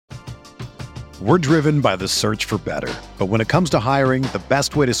We're driven by the search for better. But when it comes to hiring, the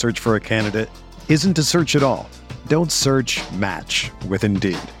best way to search for a candidate isn't to search at all. Don't search, match with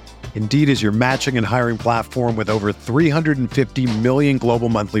Indeed. Indeed is your matching and hiring platform with over 350 million global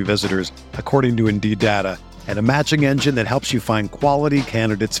monthly visitors, according to Indeed data, and a matching engine that helps you find quality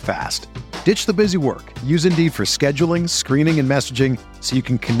candidates fast. Ditch the busy work. Use Indeed for scheduling, screening, and messaging so you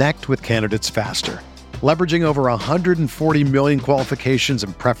can connect with candidates faster. Leveraging over 140 million qualifications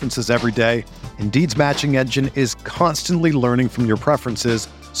and preferences every day, Indeed's matching engine is constantly learning from your preferences,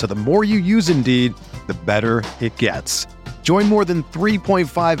 so the more you use Indeed, the better it gets. Join more than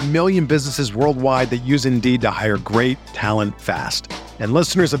 3.5 million businesses worldwide that use Indeed to hire great talent fast. And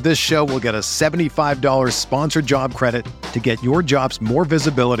listeners of this show will get a $75 sponsored job credit to get your jobs more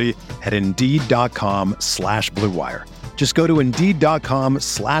visibility at Indeed.com/Blue Wire. Just go to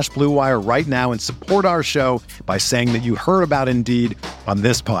Indeed.com/Blue Wire right now and support our show by saying that you heard about Indeed on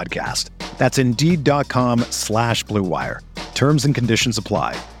this podcast. That's Indeed.com/Blue Wire. Terms and conditions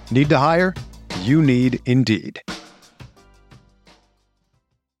apply. Need to hire? You need Indeed.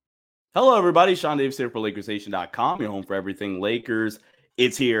 Hello, everybody. Sean Davis here for LakersNation.com, your home for everything Lakers.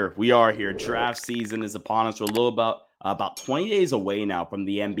 It's here. We are here. Draft season is upon us. We're a little about 20 days away now from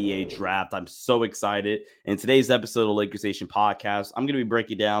the NBA draft. I'm so excited. In today's episode of Lakers Nation Podcast, I'm going to be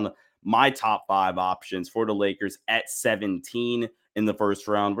breaking down my top 5 options for the Lakers at 17 in the first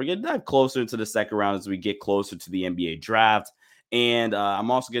round. We're going to dive closer into the second round as we get closer to the NBA draft. And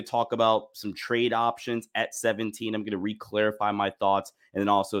I'm also going to talk about some trade options at 17. I'm going to re-clarify my thoughts and then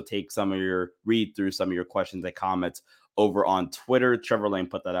also read through some of your questions and comments over on Twitter. Trevor Lane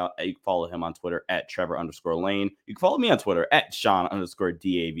put that out. You can follow him on Twitter at Trevor_Lane. You can follow me on Twitter at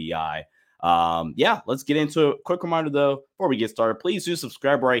Sean_DAVI. Let's get into it. Quick reminder, though, before we get started, please do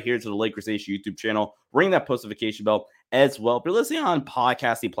subscribe right here to the Lakers Nation YouTube channel. Ring that post notification bell as well. If you're listening on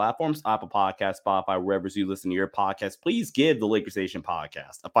podcasting platforms, Apple Podcasts, Spotify, wherever you listen to your podcast, please give the Lakers Nation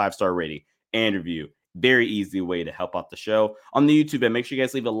Podcast a 5-star rating and review. Very easy way to help out the show on the YouTube. And make sure you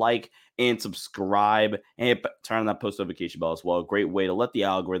guys leave a like and subscribe and turn on that post notification bell as well. A great way to let the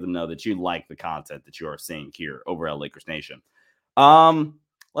algorithm know that you like the content that you are seeing here over at Lakers Nation.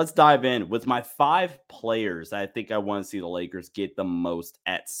 Let's dive in with my 5 players I think I want to see the Lakers get the most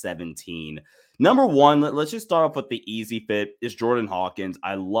at 17. Number 1, let's just start off with the easy fit, is Jordan Hawkins.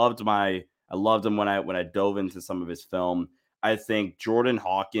 I loved him when I dove into some of his film. I think Jordan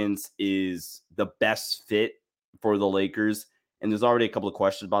Hawkins is the best fit for the Lakers. And there's already a couple of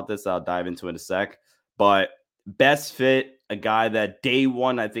questions about this I'll dive into in a sec. But best fit, a guy that day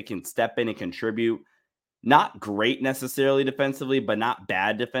one I think can step in and contribute. Not great necessarily defensively, but not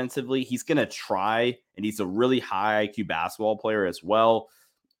bad defensively. He's going to try, and he's a really high IQ basketball player as well.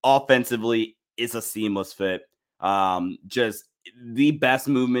 Offensively, is a seamless fit. Just the best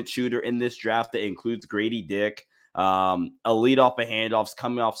movement shooter in this draft that includes Grady Dick. A lead off of handoffs,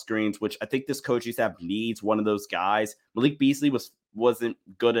 coming off screens, which I think this coaching staff needs one of those guys. Malik Beasley wasn't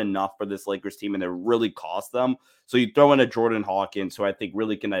good enough for this Lakers team, and it really cost them. So you throw in a Jordan Hawkins, who I think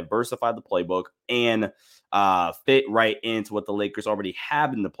really can diversify the playbook and fit right into what the Lakers already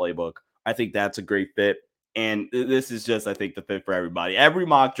have in the playbook. I think that's a great fit. And this is just, I think, the fit for everybody. Every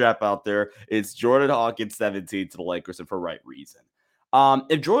mock draft out there, it's Jordan Hawkins 17 to the Lakers, and for right reason.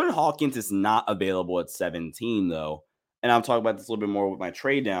 If Jordan Hawkins is not available at 17, though, and I'm talking about this a little bit more with my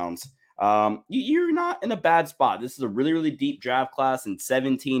trade downs, you're not in a bad spot. This is a really, really deep draft class, and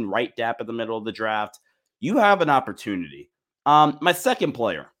 17 right dap in the middle of the draft. You have an opportunity. My second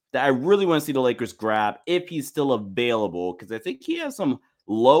player that I really want to see the Lakers grab, if he's still available, because I think he has some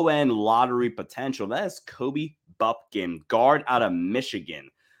low-end lottery potential. That is Kobe Buffkin, guard out of Michigan.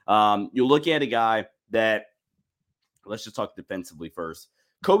 You're looking at a guy that, let's just talk defensively first.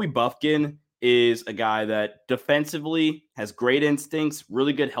 Kobe Buffkin is a guy that defensively has great instincts,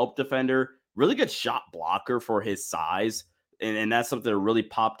 really good help defender, really good shot blocker for his size. And that's something that really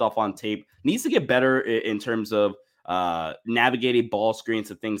popped off on tape. Needs to get better in terms of navigating ball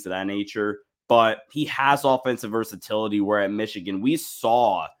screens and things of that nature. But he has offensive versatility, where at Michigan, we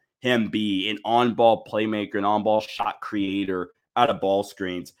saw him be an on-ball playmaker, an on-ball shot creator out of ball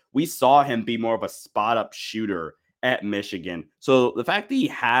screens. We saw him be more of a spot-up shooter at Michigan. So the fact that he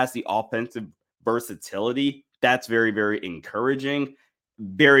has the offensive versatility, that's very, very encouraging.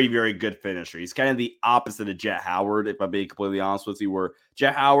 Very, very good finisher. He's kind of the opposite of Jet Howard, if I'm being completely honest with you, where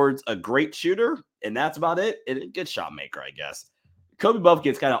Jet Howard's a great shooter, and that's about it. And a good shot maker, I guess. Kobe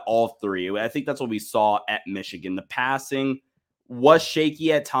Buffkin's kind of all three. I think that's what we saw at Michigan. The passing was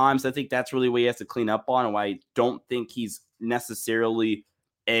shaky at times. I think that's really what he has to clean up on, and why I don't think he's necessarily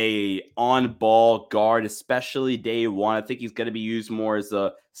a on-ball guard, especially day one. I think he's going to be used more as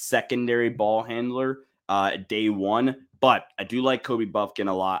a secondary ball handler day one. But I do like Kobe Buffkin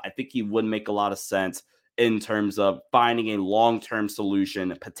a lot. I think he would make a lot of sense in terms of finding a long-term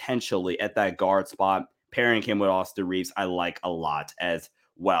solution potentially at that guard spot. Pairing him with Austin Reeves, I like a lot as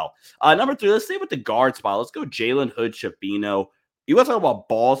well. Number 3, let's stay with the guard spot. Let's go Jalen Hood-Schifino. You want to talk about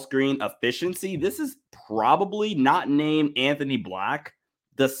ball screen efficiency? This is probably not named Anthony Black,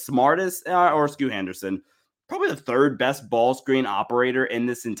 the smartest, or Scoot Henderson, probably the third best ball screen operator in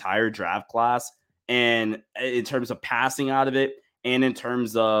this entire draft class. And in terms of passing out of it, and in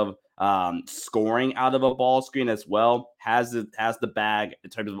terms of scoring out of a ball screen as well, has the bag in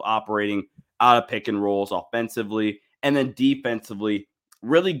terms of operating out of pick and rolls offensively, and then defensively,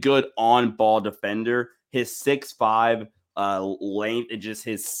 really good on ball defender. His 6'5" length and just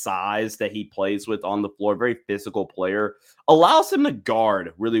his size that he plays with on the floor, very physical player, allows him to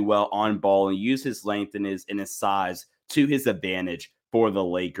guard really well on ball and use his length and his size to his advantage for the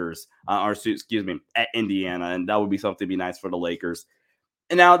Lakers, at Indiana. And that would be something to be nice for the Lakers.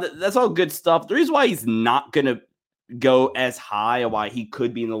 And now that's all good stuff. The reason why he's not going to go as high and why he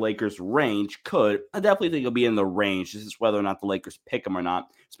could be in the Lakers range I definitely think he'll be in the range. This is whether or not the Lakers pick him or not.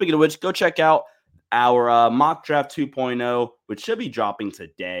 Speaking of which, go check out our mock draft 2.0, which should be dropping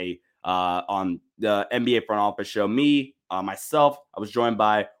today on the NBA front office show. Myself, I was joined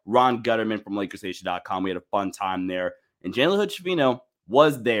by Ron Gutterman from LakersNation.com. We had a fun time there. And Jalen Hood-Schifino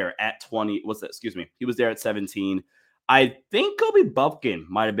was there at 20. He was there at 17. I think Kobe Buffkin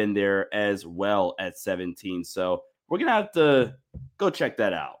might have been there as well at 17. So we're going to have to go check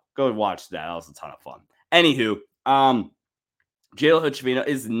that out. Go watch that. That was a ton of fun. Anywho, Jalen Hood-Schifino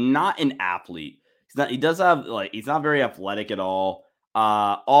is not an athlete. He's not very athletic at all.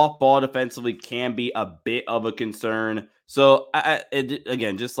 Off ball defensively can be a bit of a concern. So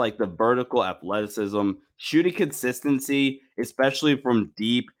again, just like the vertical athleticism, shooting consistency, especially from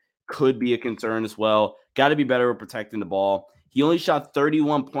deep, could be a concern as well. Got to be better at protecting the ball. He only shot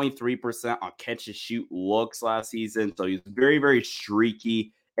 31.3% on catch and shoot looks last season. So he's very, very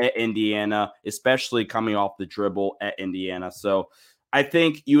streaky at Indiana, especially coming off the dribble at Indiana. So I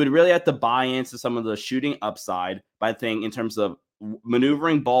think you would really have to buy into some of the shooting upside by in terms of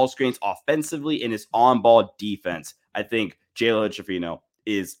maneuvering ball screens offensively and his on-ball defense. I think Jalen Hood-Schifino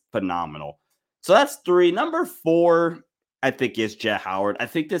is phenomenal. So that's 3. Number 4, I think, is Jett Howard. I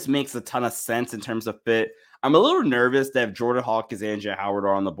think this makes a ton of sense in terms of fit. I'm a little nervous that if Jordan Hawkins and Jett Howard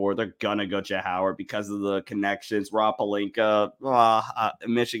are on the board, they're going to go Jett Howard because of the connections. Rob Pelinka,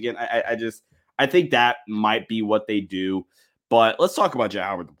 Michigan. I think that might be what they do. But let's talk about Jett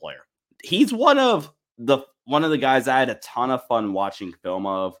Howard, the player. He's one of the guys I had a ton of fun watching film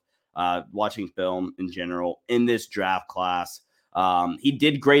in general in this draft class. He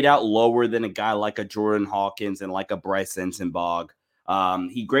did grade out lower than a guy like a Jordan Hawkins and like a Bryce Sensabaugh.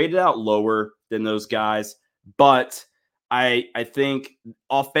 He graded out lower than those guys, but I think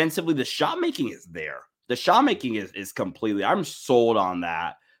offensively the shot making is there. The shot making is completely. I'm sold on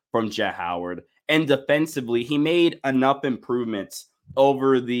that from Jett Howard. And defensively, he made enough improvements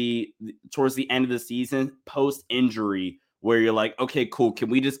over towards the end of the season post injury where you're like, okay, cool. Can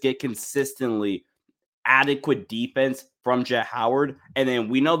we just get consistently adequate defense from Jett Howard? And then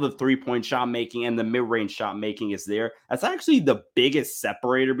we know the 3-point shot making and the mid-range shot making is there. That's actually the biggest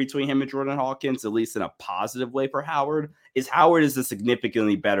separator between him and Jordan Hawkins, at least in a positive way for Howard is a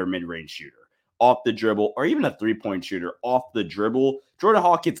significantly better mid-range shooter off the dribble, or even a 3-point shooter off the dribble. Jordan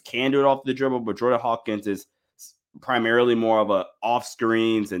Hawkins can do it off the dribble, but Jordan Hawkins is primarily more of a off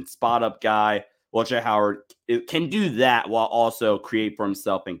screens and spot up guy. Well, Jett Howard can do that while also create for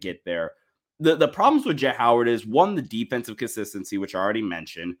himself and get there. The problems with Jett Howard is, one, the defensive consistency, which I already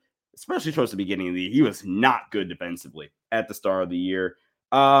mentioned, especially towards the beginning of the year. He was not good defensively at the start of the year.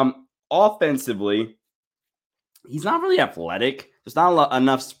 Offensively, he's not really athletic. There's not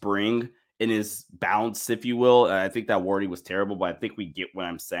enough spring in his bounce, if you will. I think that wording was terrible, but I think we get what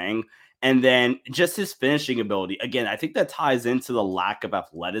I'm saying. And then just his finishing ability. Again, I think that ties into the lack of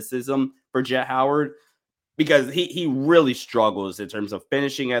athleticism for Jett Howard, because he really struggles in terms of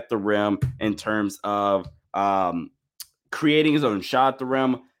finishing at the rim, in terms of creating his own shot at the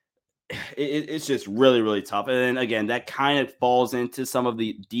rim. It's just really, really tough. And then again, that kind of falls into some of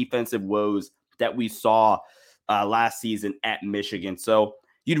the defensive woes that we saw last season at Michigan. So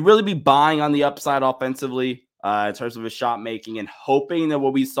you'd really be buying on the upside offensively in terms of his shot making, and hoping that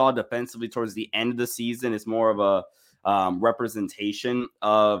what we saw defensively towards the end of the season is more of a representation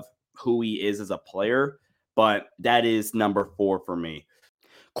of who he is as a player. But that is number 4 for me.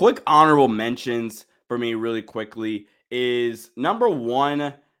 Quick honorable mentions for me really quickly is number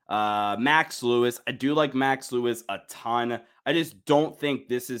 1. Max Lewis. I do like Max Lewis a ton. I just don't think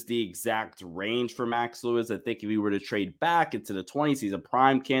this is the exact range for Max Lewis. I think if he were to trade back into the 20s, he's a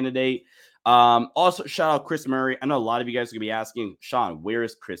prime candidate. Also, shout out Chris Murray. I know a lot of you guys are going to be asking, Sean, where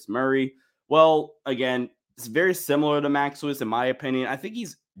is Chris Murray? Well, again, it's very similar to Max Lewis, in my opinion. I think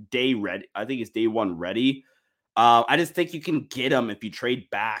he's day ready. I think he's day one ready. I just think you can get him if you trade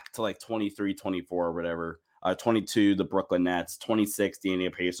back to like 23, 24 or whatever. 22, the Brooklyn Nets, 26, the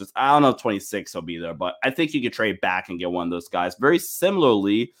Indiana Pacers. I don't know if 26 will be there, but I think you could trade back and get one of those guys. Very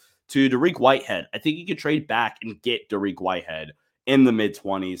similarly to Dariq Whitehead. I think you could trade back and get Dariq Whitehead in the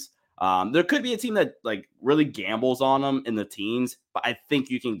mid-20s. There could be a team that like really gambles on them in the teens, but I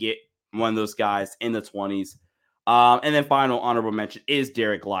think you can get one of those guys in the 20s. And then final honorable mention is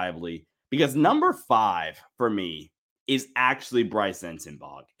Derek Lively, because number 5 for me is actually Bryce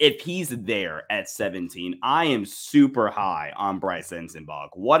Sensabaugh. If he's there at 17, I am super high on Bryce Sensabaugh.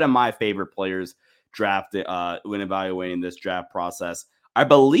 One of my favorite players drafted when evaluating this draft process. I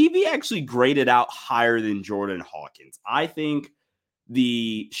believe he actually graded out higher than Jordan Hawkins. I think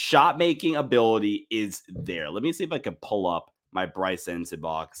the shot-making ability is there. Let me see if I can pull up my Bryce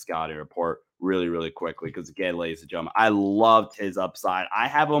Sensabaugh scouting report really, really quickly, because again, ladies and gentlemen, I loved his upside. I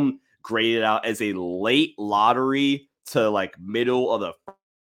have him graded out as a late lottery to like middle of the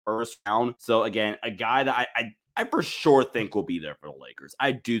first round. So again, a guy that I for sure think will be there for the Lakers.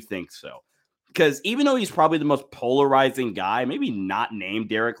 I do think so. Because even though he's probably the most polarizing guy, maybe not named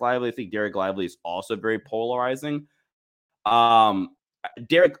Derek Lively, I think Derek Lively is also very polarizing. Bryce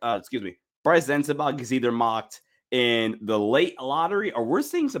Sensabaugh is either mocked in the late lottery, or we're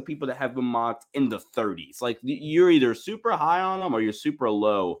seeing some people that have been mocked in the 30s. Like you're either super high on them or you're super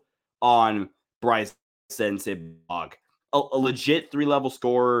low on Bryce Sensabaugh. A legit 3-level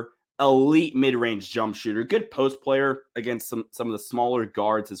scorer, elite mid-range jump shooter, good post player against some of the smaller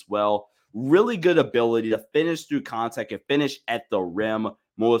guards as well. Really good ability to finish through contact and finish at the rim.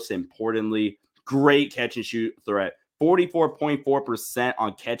 Most importantly, great catch and shoot threat. 44.4%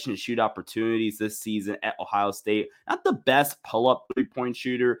 on catch and shoot opportunities this season at Ohio State. Not the best pull-up three-point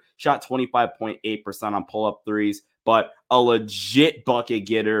shooter. Shot 25.8% on pull-up threes, but a legit bucket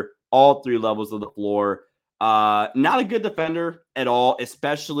getter all 3 levels of the floor. Not a good defender at all,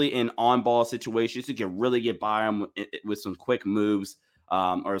 especially in on-ball situations. You can really get by him with some quick moves,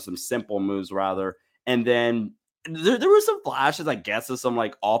 or some simple moves, rather. And then there were some flashes, I guess, of some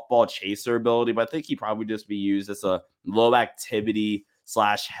like off-ball chaser ability, but I think he'd probably just be used as a low-activity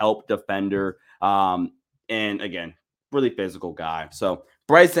 / help defender. And again, really physical guy. So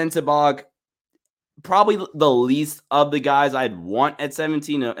Bryce Sensabaugh, probably the least of the guys I'd want at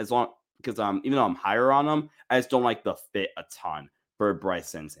 17, because even though I'm higher on him, I just don't like the fit a ton for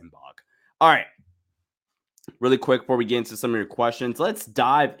Bryce Sensabaugh. All right. Really quick before we get into some of your questions, let's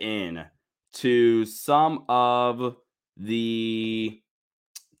dive in to some of the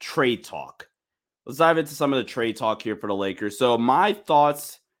trade talk. Let's dive into some of the trade talk here for the Lakers. So my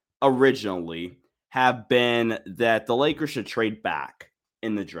thoughts originally have been that the Lakers should trade back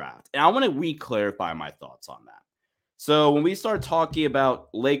in the draft. And I want to re-clarify my thoughts on that. So when we start talking about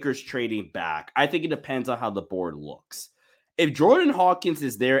Lakers trading back, I think it depends on how the board looks. If Jordan Hawkins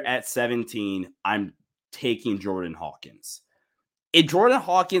is there at 17, I'm taking Jordan Hawkins. If Jordan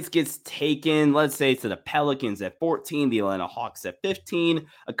Hawkins gets taken, let's say, to the Pelicans at 14, the Atlanta Hawks at 15,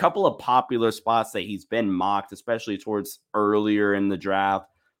 a couple of popular spots that he's been mocked, especially towards earlier in the draft,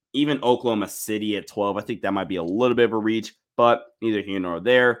 even Oklahoma City at 12. I think that might be a little bit of a reach, but neither here nor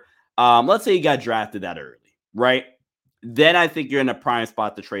there. Let's say you got drafted that early, right? Then I think you're in a prime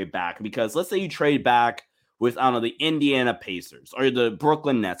spot to trade back, because let's say you trade back with, I don't know, the Indiana Pacers or the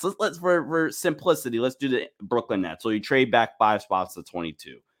Brooklyn Nets. Let's for simplicity, let's do the Brooklyn Nets. So you trade back 5 spots to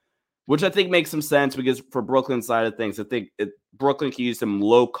 22, which I think makes some sense, because for Brooklyn side of things, I think Brooklyn can use some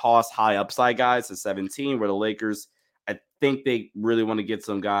low-cost, high-upside guys at 17, where the Lakers, I think they really want to get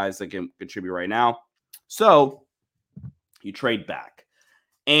some guys that can contribute right now. So you trade back.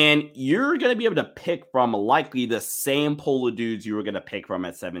 And you're going to be able to pick from likely the same pool of dudes you were going to pick from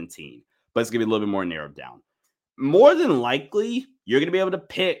at 17, but it's going to be a little bit more narrowed down. More than likely, you're going to be able to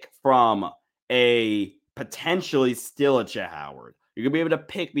pick from a potentially still a Chet Howard. You're going to be able to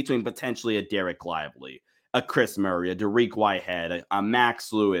pick between potentially a Derek Lively, a Chris Murray, a Dariq Whitehead, a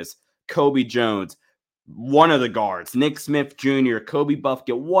Max Lewis, Kobe Jones, one of the guards, Nick Smith Jr., Kobe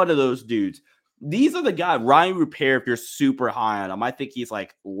Buffett, one of those dudes. These are the guys. Ryan Rupert, if you're super high on him, I think he's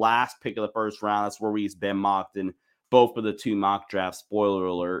like last pick of the first round. That's where he's been mocked in both of the 2 mock drafts. Spoiler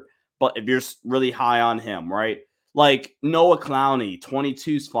alert. But if you're really high on him, right? Like Noah Clowney,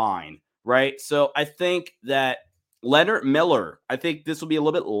 22 is fine, right? So I think that Leonard Miller. I think this will be a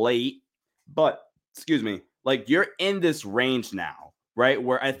little bit late, but excuse me, like you're in this range now, right?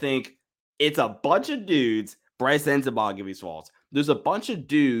 Where I think it's a bunch of dudes. Bryce Sensabaugh, give me false. There's a bunch of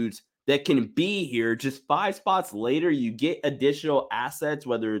dudes that can be here just 5 spots later. You get additional assets,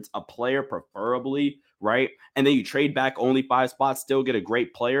 whether it's a player, preferably, right? And then you trade back only 5 spots, still get a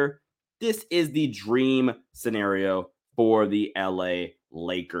great player. This is the dream scenario for the LA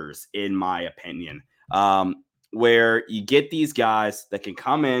Lakers, in my opinion. Where you get these guys that can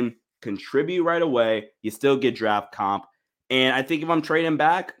come in, contribute right away, you still get draft comp. And I think if I'm trading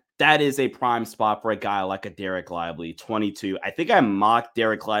back, that is a prime spot for a guy like a Derek Lively, 22. I think I mocked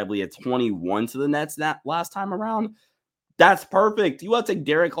Derek Lively at 21 to the Nets that last time around. That's perfect. You want to take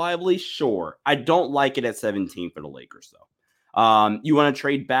Derek Lively? Sure. I don't like it at 17 for the Lakers, though. You want to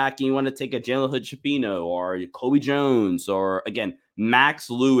trade back and you want to take a Jalen Hood-Schifino or Kobe Jones or, again,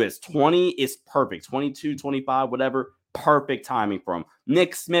 Max Lewis. 20 is perfect. 22, 25, whatever. Perfect timing for him.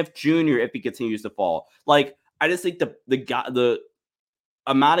 Nick Smith Jr. if he continues to fall. Like, I just think the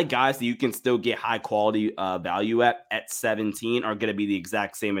amount of guys that you can still get high quality value at 17 are going to be the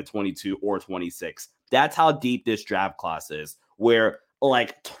exact same at 22 or 26. That's how deep this draft class is, where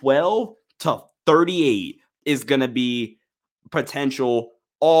like 12 to 38 is going to be potential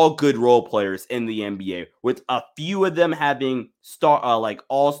all good role players in the NBA, with a few of them having like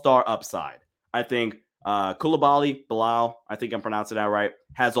all-star upside. I think Coulibaly, Bilal, I think I'm pronouncing that right,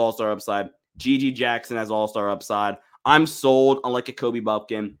 has all-star upside. Gigi Jackson has all-star upside. I'm sold on like a Kobe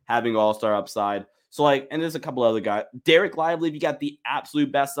Buffkin having all-star upside. So like, and there's a couple other guys. Derek Lively, if you got the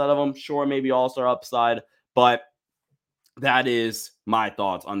absolute best out of them, sure, maybe all-star upside, but that is my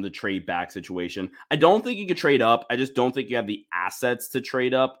thoughts on the trade back situation. I don't think you could trade up. I just don't think you have the assets to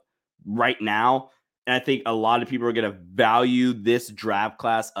trade up right now. And I think a lot of people are going to value this draft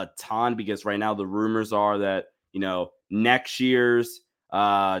class a ton because right now the rumors are that, next year's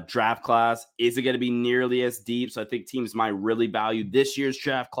draft class isn't going to be nearly as deep. So I think teams might really value this year's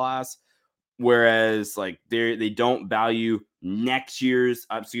draft class, whereas like they don't value this year's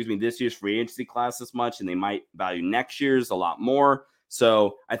free agency class as much, and they might value next year's a lot more.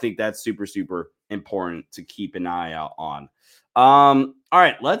 So I think that's super, super important to keep an eye out on. All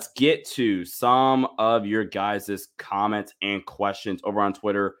right, let's get to some of your guys' comments and questions over on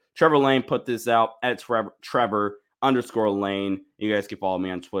Twitter. Trevor Lane put this out at Trevor_Lane. You guys can follow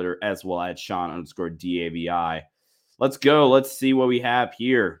me on Twitter as well at Sean_DAVI. Let's go. Let's see what we have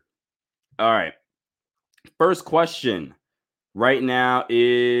here. All right. First question right now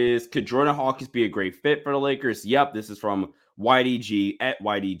is, could Jordan Hawkins be a great fit for the Lakers? Yep. This is from YDG at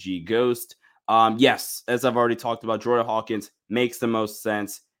YDG Ghost. Yes, as I've already talked about, Jordan Hawkins makes the most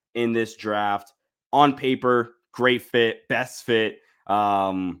sense in this draft. On paper, great fit, best fit.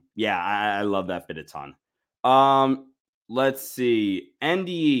 I love that fit a ton. Let's see.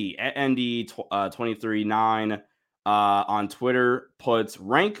 NDE at NDE 23-9 on Twitter puts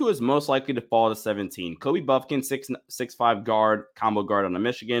rank who is most likely to fall to 17. Kobe Buffkin, 6'5" guard, combo guard out of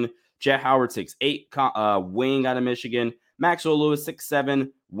Michigan. Jet Howard, 6'8", wing out of Michigan. Maxwell Lewis, 6'7",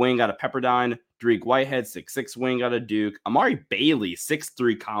 wing out of Pepperdine. Dariq Whitehead, 6'6", wing out of Duke. Amari Bailey,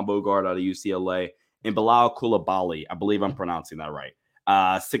 6'3", combo guard out of UCLA. And Bilal Coulibaly, I believe I'm pronouncing that right,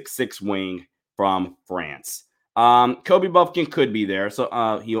 6'6", wing from France. Kobe Buffkin could be there,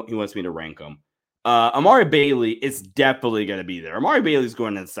 so he wants me to rank him. Amari Bailey is definitely going to be there. Amari Bailey's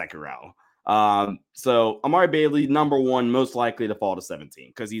going in the second round. So Amari Bailey, number one, most likely to fall to 17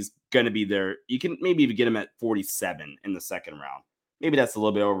 because he's going to be there. You can maybe even get him at 47 in the second round. Maybe that's a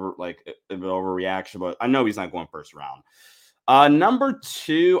little bit an overreaction, but I know he's not going first round. Number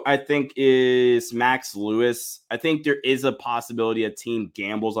two, I think, is Max Lewis. I think there is a possibility a team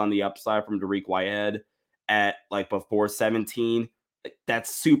gambles on the upside from Dariq Whitehead at like before 17.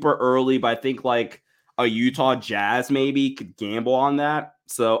 That's super early, but I think like a Utah Jazz maybe could gamble on that.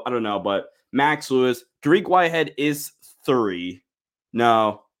 So I don't know, but Max Lewis, Dariq Whitehead is 3.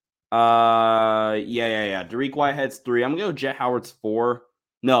 No. Dariq Whitehead's 3. I'm going to go Jet Howard's 4.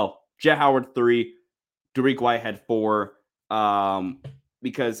 No, Jet Howard 3, Dariq Whitehead 4.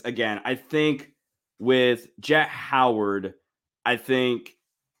 Because again, I think with Jet Howard, I think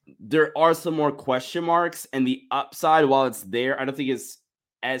there are some more question marks, and the upside, while it's there, I don't think it's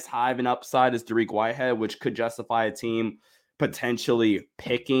as high of an upside as Dariq Whitehead, which could justify a team potentially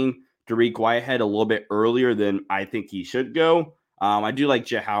picking Dariq Whitehead a little bit earlier than I think he should go. I do like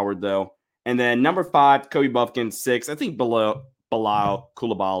Jet Howard, though. And then number 5, Kobe Buffkin. 6, I think Bilal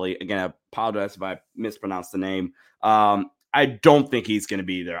Coulibaly. Again, I apologize if I mispronounced the name. I don't think he's going to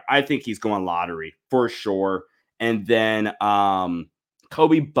be there. I think he's going lottery for sure. And then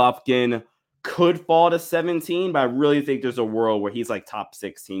Kobe Buffkin, could fall to 17, but I really think there's a world where he's like top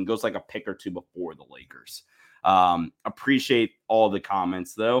 16, goes like a pick or two before the Lakers. Appreciate all the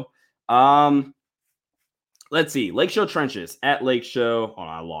comments though. Let's see. Lake Show Trenches at Lake Show. Hold on,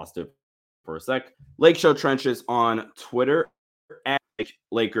 I lost it for a sec. Lake Show Trenches on Twitter at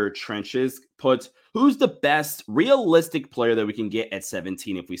Laker Trenches puts, who's the best realistic player that we can get at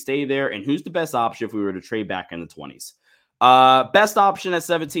 17 if we stay there? And who's the best option if we were to trade back in the 20s? Best option at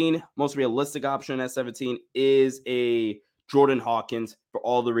 17, most realistic option at 17 is a Jordan Hawkins for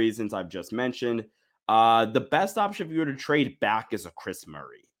all the reasons I've just mentioned. The best option if you were to trade back is a Chris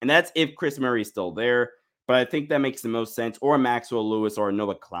Murray. And that's if Chris Murray is still there. But I think that makes the most sense. Or a Maxwell Lewis or a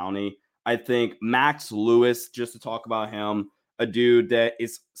Noah Clowney. I think Max Lewis, just to talk about him, a dude that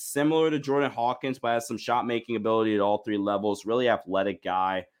is similar to Jordan Hawkins, but has some shot-making ability at all three levels. Really athletic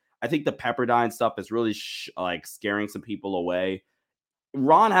guy. I think the Pepperdine stuff is really scaring some people away.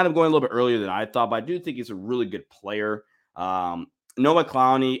 Ron had him going a little bit earlier than I thought, but I do think he's a really good player. Noah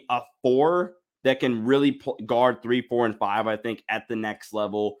Clowney, a 4 that can really guard 3, 4, and 5, I think, at the next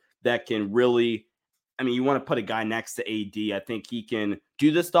level. That can really, I mean, you want to put a guy next to AD. I think he can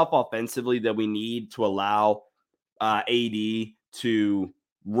do the stuff offensively that we need to allow AD to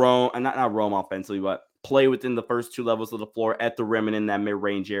roam, and not roam offensively, but play within the first 2 levels of the floor at the rim and in that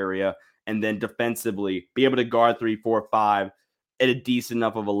mid-range area, and then defensively be able to guard 3, 4, 5 at a decent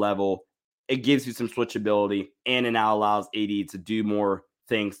enough of a level. It gives you some switchability, and it now allows AD to do more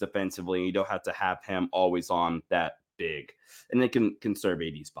things defensively, and you don't have to have him always on that big, and it can conserve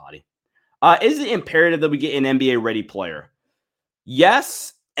AD's body. Is it imperative that we get an NBA-ready player?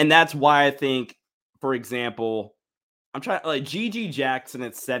 Yes, and that's why I think, for example, I'm trying like GG Jackson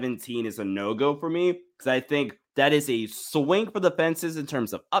at 17 is a no-go for me because I think that is a swing for the fences in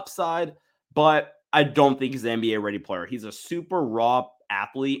terms of upside, but I don't think he's an NBA ready player. He's a super raw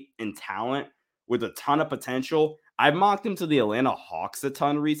athlete and talent with a ton of potential. I've mocked him to the Atlanta Hawks a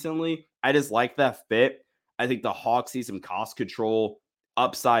ton recently. I just like that fit. I think the Hawks see some cost control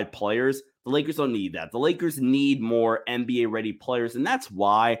upside players. The Lakers don't need that. The Lakers need more NBA ready players, and that's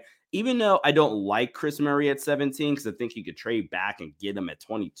why, even though I don't like Chris Murray at 17, because I think you could trade back and get him at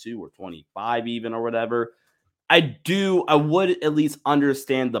 22 or 25 even or whatever, I would at least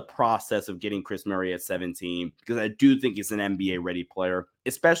understand the process of getting Chris Murray at 17 because I do think he's an NBA-ready player,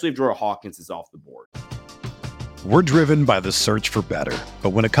 especially if Jordan Hawkins is off the board. We're driven by the search for better.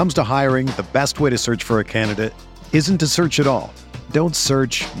 But when it comes to hiring, the best way to search for a candidate isn't to search at all. Don't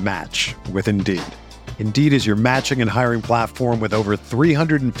search, match with Indeed. Indeed is your matching and hiring platform with over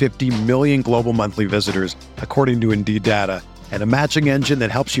 350 million global monthly visitors, according to Indeed data, and a matching engine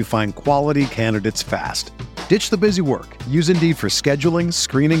that helps you find quality candidates fast. Ditch the busy work. Use Indeed for scheduling,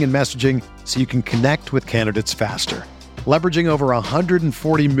 screening, and messaging so you can connect with candidates faster. Leveraging over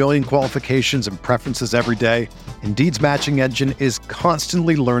 140 million qualifications and preferences every day, Indeed's matching engine is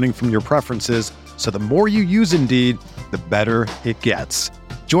constantly learning from your preferences, so the more you use Indeed, the better it gets.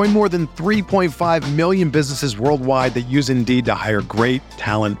 Join more than 3.5 million businesses worldwide that use Indeed to hire great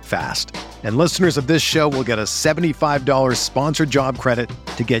talent fast. And listeners of this show will get a $75 sponsored job credit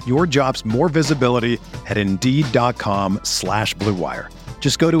to get your jobs more visibility at Indeed.com/Blue Wire.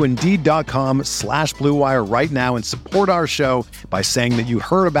 Just go to Indeed.com/Blue Wire right now and support our show by saying that you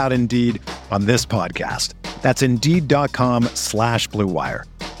heard about Indeed on this podcast. That's Indeed.com/Blue Wire.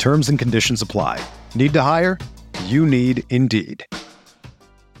 Terms and conditions apply. Need to hire? You need Indeed.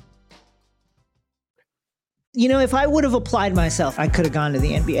 You know, if I would have applied myself, I could have gone to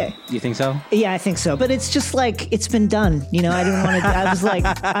the NBA. You think so? Yeah, I think so. But it's just like, it's been done. You know, I didn't want to, I was like,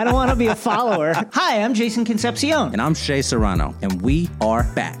 I don't want to be a follower. Hi, I'm Jason Concepcion. And I'm Shea Serrano. And we are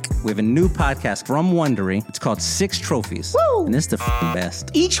back. We have a new podcast from Wondery. It's called Six Trophies. Woo! And it's the best.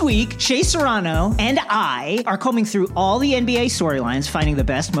 Each week, Shea Serrano and I are combing through all the NBA storylines, finding the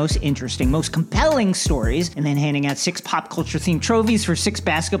best, most interesting, most compelling stories, and then handing out 6 pop culture themed trophies for 6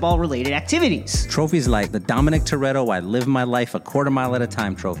 basketball related activities. Trophies like the Dominic Toretto I Live My Life a Quarter Mile at a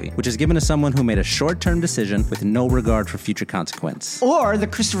Time trophy, which is given to someone who made a short-term decision with no regard for future consequence. Or the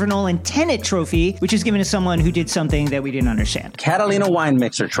Christopher Nolan Tenet trophy, which is given to someone who did something that we didn't understand. Catalina Wine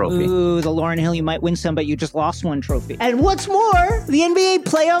Mixer trophy. Ooh, the Lauryn Hill You Might Win Some, But You Just Lost One trophy. And what's more, the NBA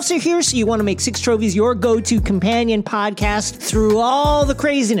playoffs are here, so you want to make Six Trophies your go-to companion podcast through all the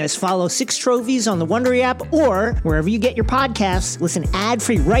craziness. Follow Six Trophies on the Wondery app or wherever you get your podcasts. Listen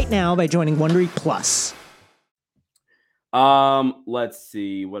ad-free right now by joining Wondery Plus. Let's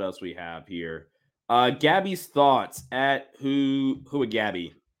see what else we have here. Gabby's thoughts at who a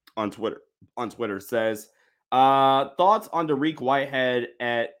Gabby on Twitter says, thoughts on Dariq Whitehead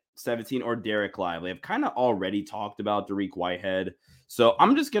at 17 or Derek Lively. I've kind of already talked about Dariq Whitehead, so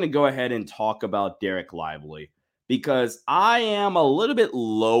I'm just going to go ahead and talk about Derek Lively because I am a little bit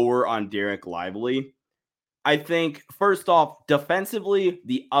lower on Derek Lively. I think, first off, defensively,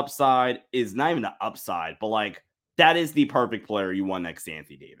 the upside is not even the upside, but like that is the perfect player you want next to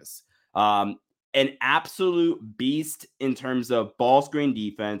Anthony Davis. An absolute beast in terms of ball screen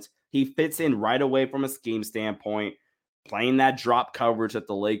defense. He fits in right away from a scheme standpoint, playing that drop coverage that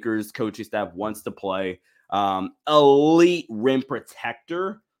the Lakers coaching staff wants to play. Elite rim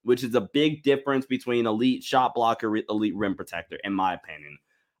protector, which is a big difference between elite shot blocker, elite rim protector, in my opinion.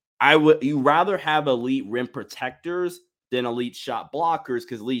 You rather have elite rim protectors than elite shot blockers,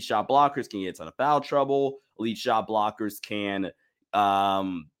 because elite shot blockers can get out of foul trouble. Elite shot blockers can,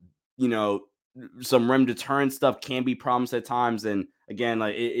 some rim deterrent stuff can be problems at times. And again,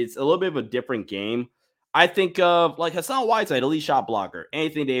 like it's a little bit of a different game. I think of like Hassan Whiteside, elite shot blocker.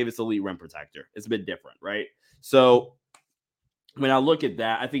 Anthony Davis, elite rim protector. It's a bit different, right? So when I look at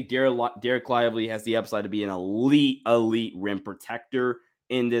that, I think Derek Lively has the upside to be an elite rim protector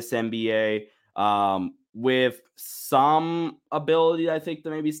in this NBA, with some ability, I think, to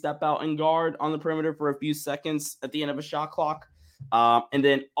maybe step out and guard on the perimeter for a few seconds at the end of a shot clock. And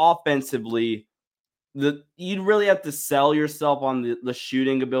then offensively, you'd really have to sell yourself on the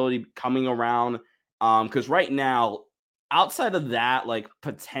shooting ability coming around. Because right now, outside of that, like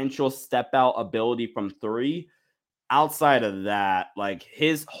potential step out ability from three, outside of that, like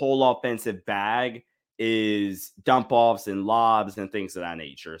his whole offensive bag is dump offs and lobs and things of that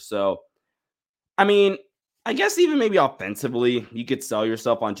nature. So, I mean, I guess even maybe offensively, you could sell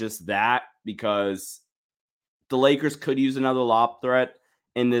yourself on just that, because the Lakers could use another lob threat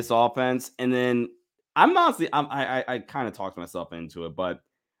in this offense. And then I kind of talked myself into it, but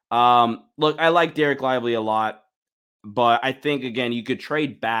look, I like Derek Lively a lot, but I think, again, you could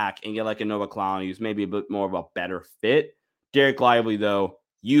trade back and get like a Nova Clowney, who's maybe a bit more of a better fit. Derek Lively, though,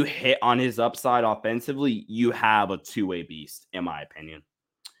 you hit on his upside offensively, you have a two-way beast, in my opinion.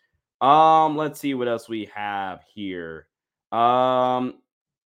 Let's see what else we have here. Kobe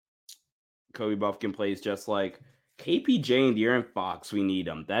Buffkin plays just like KPJ and De'Aaron Fox. We need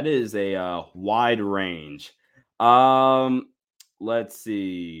him. That is a wide range. Let's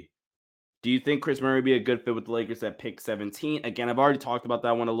see. Do you think Chris Murray would be a good fit with the Lakers at pick 17? Again, I've already talked about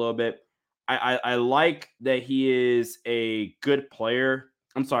that one a little bit. I like that he is a good player.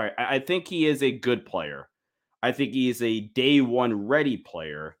 I'm sorry. I think he is a good player. I think he is a day one ready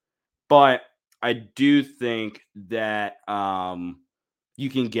player. But I do think that you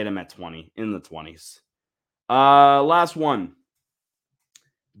can get him at 20, in the 20s. Last one.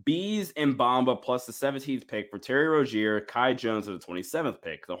 Bees and Bamba plus the 17th pick for Terry Rozier, Kai Jones at the 27th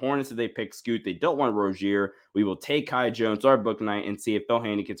pick. The Hornets, if they pick Scoot, they don't want Rozier. We will take Kai Jones, our book night, and see if Phil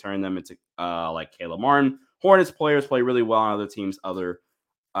Haney can turn them into like Caleb Martin. Hornets players play really well on other teams,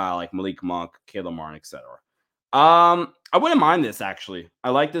 like Malik Monk, Caleb Martin, etc. I wouldn't mind this, actually.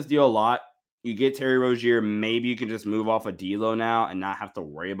 I like this deal a lot. You get Terry Rozier. Maybe you can just move off of D'Lo now and not have to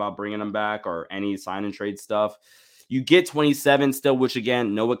worry about bringing him back or any sign and trade stuff. You get 27 still, which,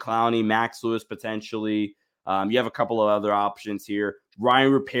 again, Noah Clowney, Max Lewis potentially. You have a couple of other options here.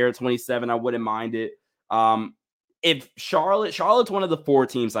 Ryan Repair, 27. I wouldn't mind it. If Charlotte's one of the four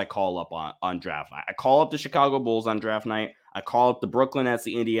teams I call up on draft night. I call up the Chicago Bulls on draft night. I call up the Brooklyn Nets,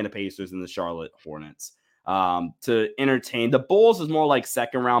 the Indiana Pacers, and the Charlotte Hornets to entertain. The Bulls is more like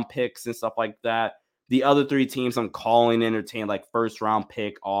second round picks and stuff like that. The other three teams I'm calling entertain like first round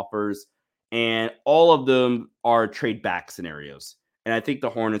pick offers, and all of them are trade back scenarios. And I think the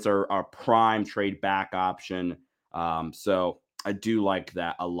Hornets are a prime trade back option. So I do like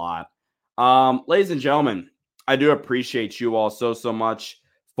that a lot. Ladies and gentlemen, I do appreciate you all so much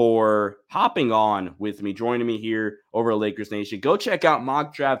for hopping on with me, joining me here over at Lakers Nation. Go check out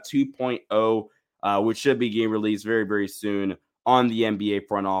Mock Draft 2.0, which should be getting released very, very soon on the NBA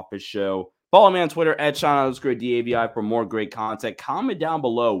Front Office Show. Follow me on Twitter at Sean_DAVI for more great content. Comment down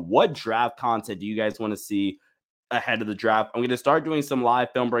below, what draft content do you guys want to see ahead of the draft? I'm going to start doing some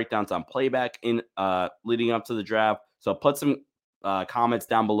live film breakdowns on playback in leading up to the draft. So put some comments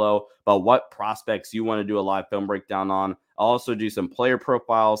down below about what prospects you want to do a live film breakdown on. I'll also do some player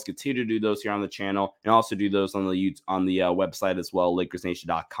profiles, continue to do those here on the channel, and also do those on the website as well,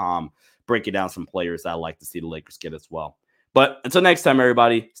 LakersNation.com. Breaking down some players that I'd like to see the Lakers get as well. But until next time,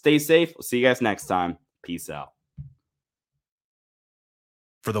 everybody, stay safe. We'll see you guys next time. Peace out.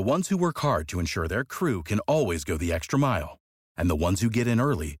 For the ones who work hard to ensure their crew can always go the extra mile, and the ones who get in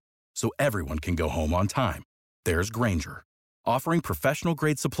early so everyone can go home on time, there's Grainger, offering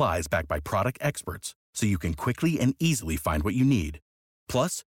professional-grade supplies backed by product experts so you can quickly and easily find what you need.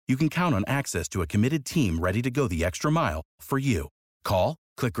 Plus, you can count on access to a committed team ready to go the extra mile for you. Call,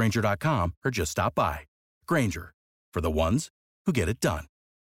 click Grainger.com, or just stop by. Grainger, for the ones who get it done.